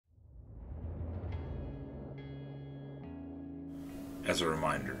As a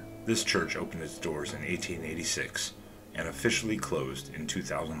reminder, this church opened its doors in 1886 and officially closed in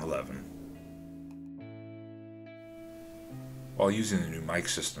 2011. While using the new mic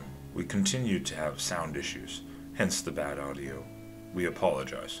system, we continued to have sound issues, hence the bad audio. We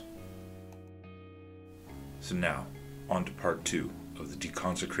apologize. So now, on to part 2 of the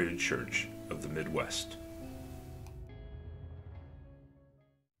Deconsecrated Church of the Midwest.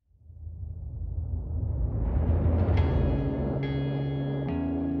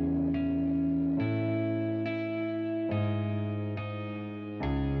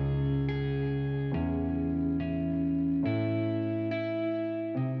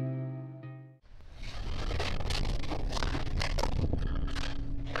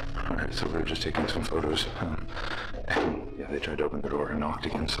 Alright, so we were just taking some photos, and yeah, they tried to open the door and knocked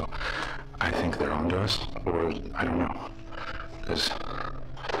again, so I think they're onto us, or I don't know, because,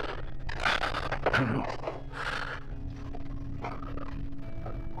 I don't know,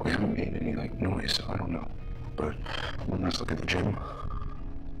 we haven't made any, noise, so I don't know, but let's look at the gym.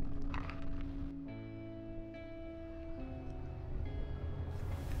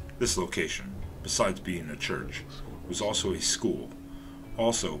 This location, besides being a church, was also a school,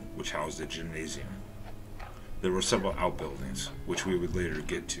 which housed a gymnasium. There were several outbuildings, which we would later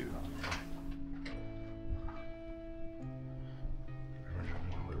get to.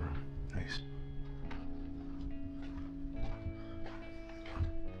 Nice.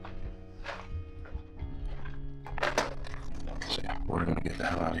 So yeah, we're gonna get the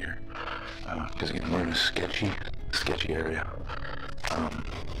hell out of here. Because again, we're in a sketchy area.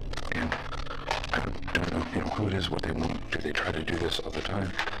 And I don't know, who it is, what they want. Do they try to do this all the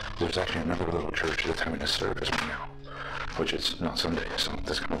time? There's actually another little church that's having a service right now, which is not Sunday, so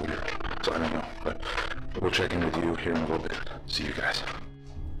that's kind of weird. So I don't know, but we'll check in with you here in a little bit. See you guys.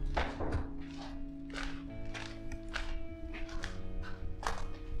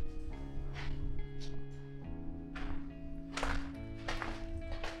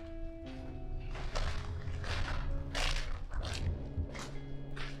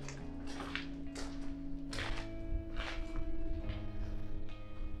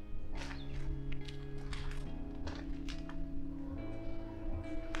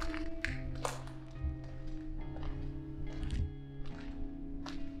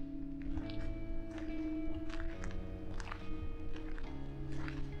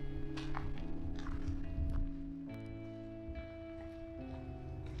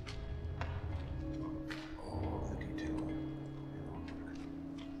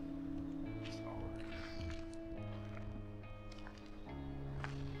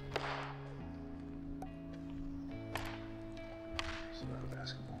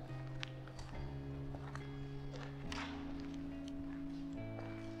 Basketball.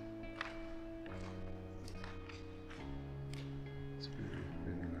 It's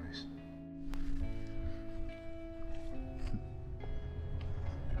really nice.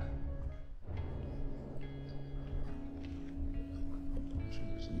 I'm sure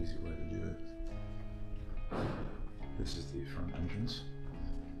there's an easy way to do it. This is the front entrance.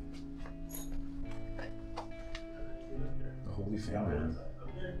 The Holy Family.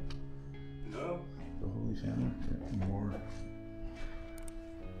 No. The Holy Family. Yeah, more.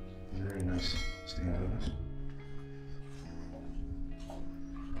 Very nice stands.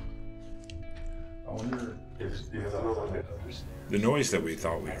 I wonder if The noise that we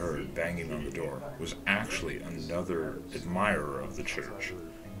thought we heard banging on the door was actually another admirer of the church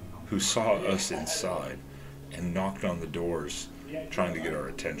who saw us inside and knocked on the doors trying to get our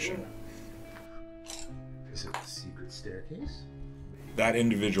attention. Is it the secret staircase? That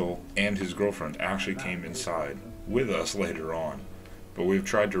individual and his girlfriend actually came inside with us later on, but we've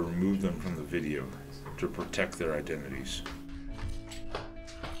tried to remove them from the video to protect their identities.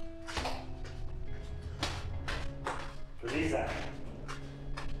 Teresa.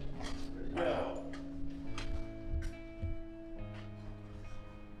 No.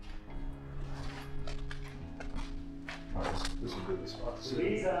 this is a good spot.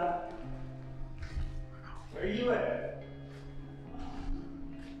 Teresa. Where are you at?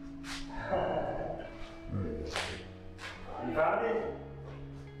 You found it?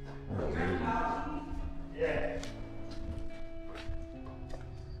 Yeah.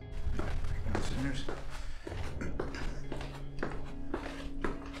 Listeners.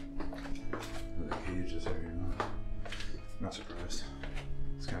 The cage is there, not surprised.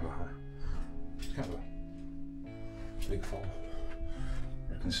 It's kind of a big fall.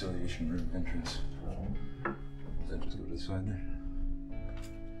 Reconciliation room entrance. Then just go to the side there.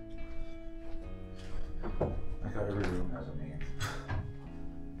 I thought every room has a name.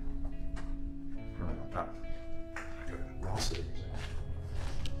 We're all sitting there.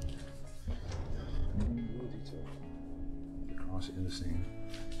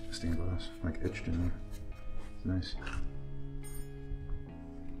 the stained glass, like etched in there. It's nice.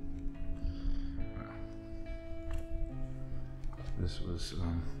 Wow. This was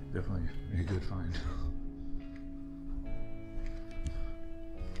definitely a good find.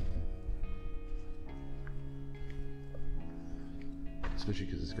 Especially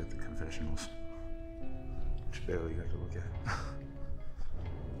because it's got the confessionals, which barely got to look at.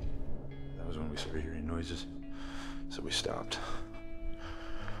 That was when we started hearing noises, so we stopped.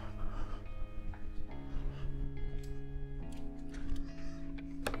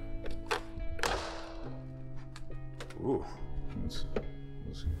 Ooh,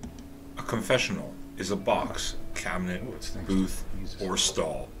 A confessional is a box, cabinet, booth, or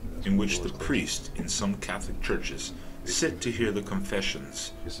stall in which the priest in some Catholic churches sit to hear the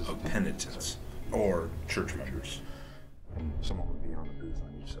confessions of penitents or church members. And someone would be on the booth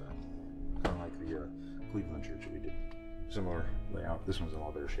on each side. Kind of like the Cleveland church we did. Similar layout. This one's in a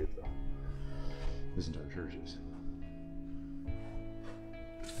lot better shape though. This entire church is.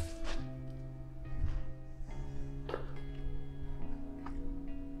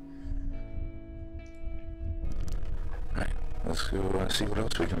 Alright, let's go see what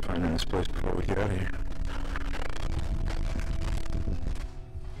else we can find in this place before we get out of here.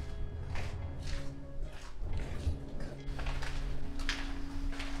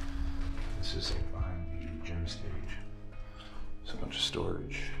 This is like behind the gym stage. It's a bunch of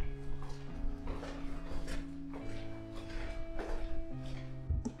storage.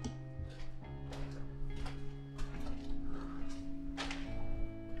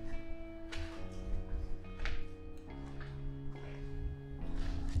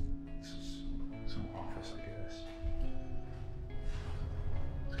 This is some office, I guess.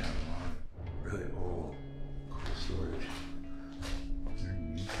 It's kind of a lot of really old, cool storage. Very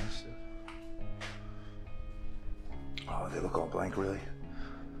neat and stuff. Oh, they look all blank, really.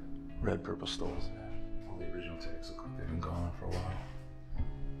 Red, purple stoles. All the original tags look like they've been gone for a while.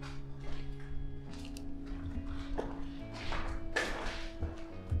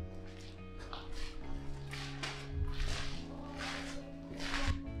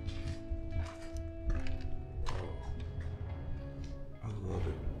 Oh, I love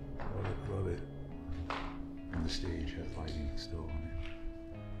it. Love it, love it. And the stage has lighting still on it.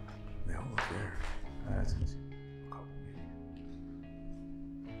 They all look there. That's easy.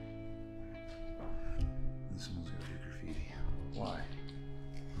 This one's got your graffiti. Why?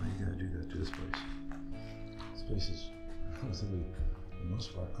 Why you gotta do that to this place? This place is relatively, for the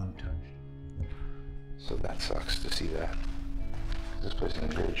most part, untouched. So that sucks to see that. This place is in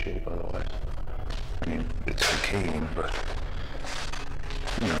great shape otherwise. I mean, it's decaying, but,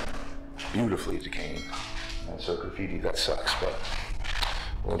 you know, beautifully decaying. And so graffiti, that sucks, but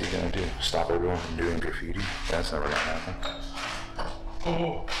what are you gonna do? Stop everyone from doing graffiti? That's never gonna happen.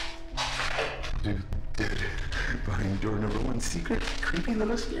 Oh! Dude. Behind door number 1, secret, creepy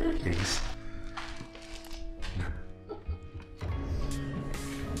little staircase.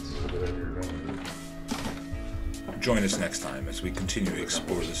 Join us next time as we continue to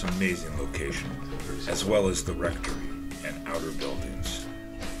explore this amazing location, as well as the rectory and outer buildings.